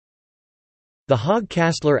The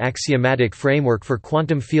Haag-Kastler axiomatic framework for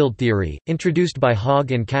quantum field theory, introduced by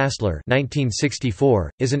Haag and Kastler 1964,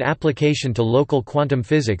 is an application to local quantum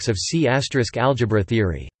physics of C** algebra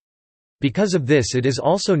theory. Because of this it is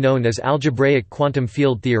also known as algebraic quantum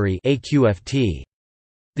field theory (AQFT).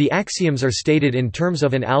 The axioms are stated in terms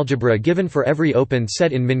of an algebra given for every open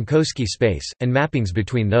set in Minkowski space, and mappings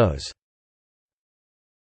between those.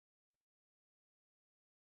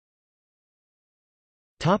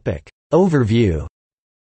 Overview.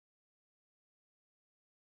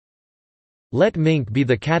 Let Mink be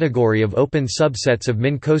the category of open subsets of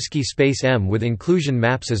Minkowski space M with inclusion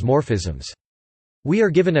maps as morphisms. We are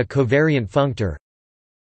given a covariant functor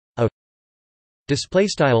a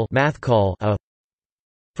math call a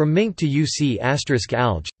from Mink to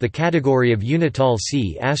UC**alg, the category of unital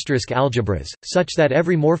C** such that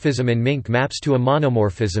every morphism in Mink maps to a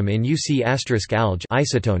monomorphism in UC**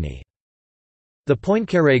 isotony. The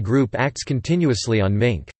Poincaré group acts continuously on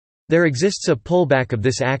Mink. There exists a pullback of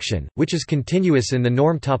this action, which is continuous in the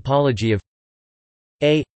norm topology of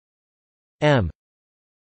A M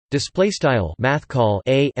math call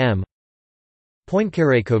A M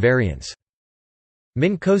Poincaré covariance.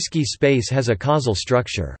 Minkowski space has a causal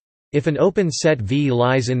structure. If an open set V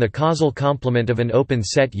lies in the causal complement of an open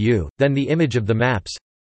set U, then the image of the maps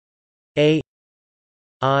A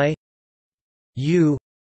I U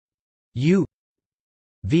U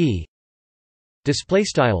V display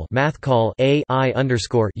style math call A I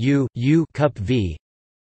underscore U U cup V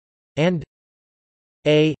and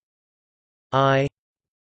A I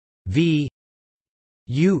V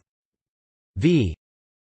U V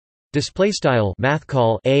display style math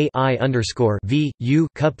call A I underscore V U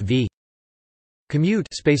cup V commute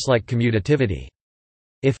spacelike commutativity.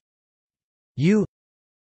 If U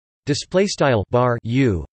display style bar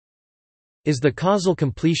U is the causal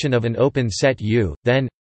completion of an open set U, then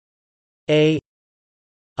A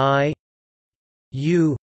I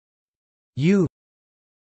U U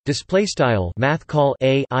display style math call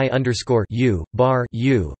A I underscore U bar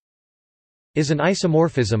U is an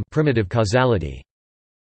isomorphism primitive causality.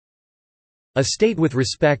 A state with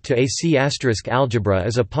respect to a C** algebra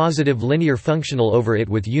is a positive linear functional over it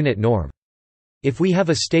with unit norm. If we have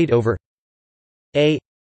a state over A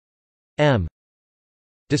M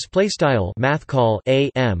display style math call A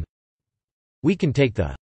M, we can take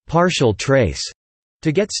the partial trace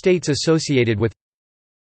to get states associated with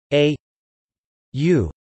A U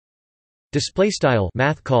display style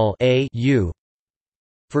math call A U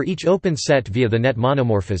for each open set via the net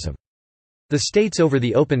monomorphism. The states over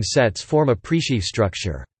the open sets form a presheaf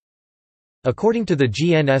structure. According to the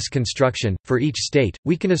GNS construction, for each state,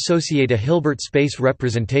 we can associate a Hilbert space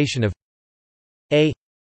representation of A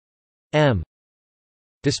M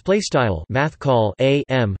display style math call A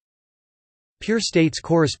M. Pure states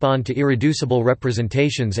correspond to irreducible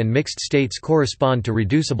representations and mixed states correspond to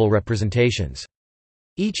reducible representations.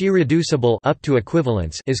 Each irreducible up to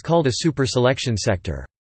equivalence is called a superselection sector.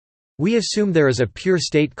 We assume there is a pure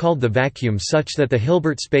state called the vacuum such that the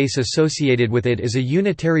Hilbert space associated with it is a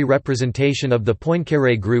unitary representation of the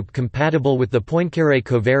Poincaré group compatible with the Poincaré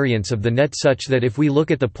covariance of the net such that if we look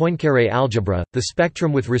at the Poincaré algebra, the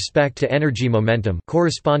spectrum with respect to energy momentum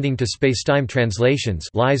corresponding to spacetime translations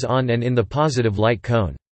lies on and in the positive light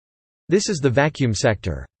cone. This is the vacuum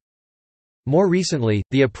sector. More recently,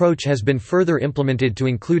 the approach has been further implemented to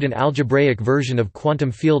include an algebraic version of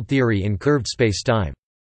quantum field theory in curved spacetime.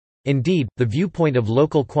 Indeed, the viewpoint of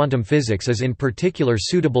local quantum physics is in particular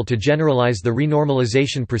suitable to generalize the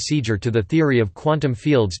renormalization procedure to the theory of quantum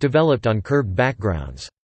fields developed on curved backgrounds.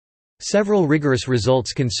 Several rigorous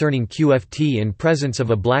results concerning QFT in presence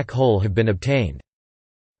of a black hole have been obtained.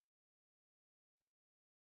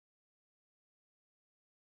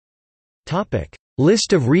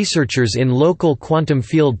 List of researchers in local quantum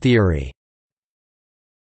field theory.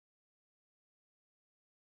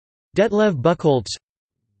 Detlev Buchholz,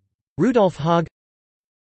 Rudolf Haag,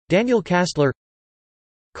 Daniel Kastler,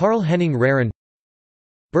 Karl Henning Raren,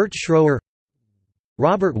 Bert Schroer,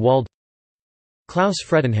 Robert Wald, Klaus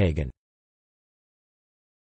Fredenhagen.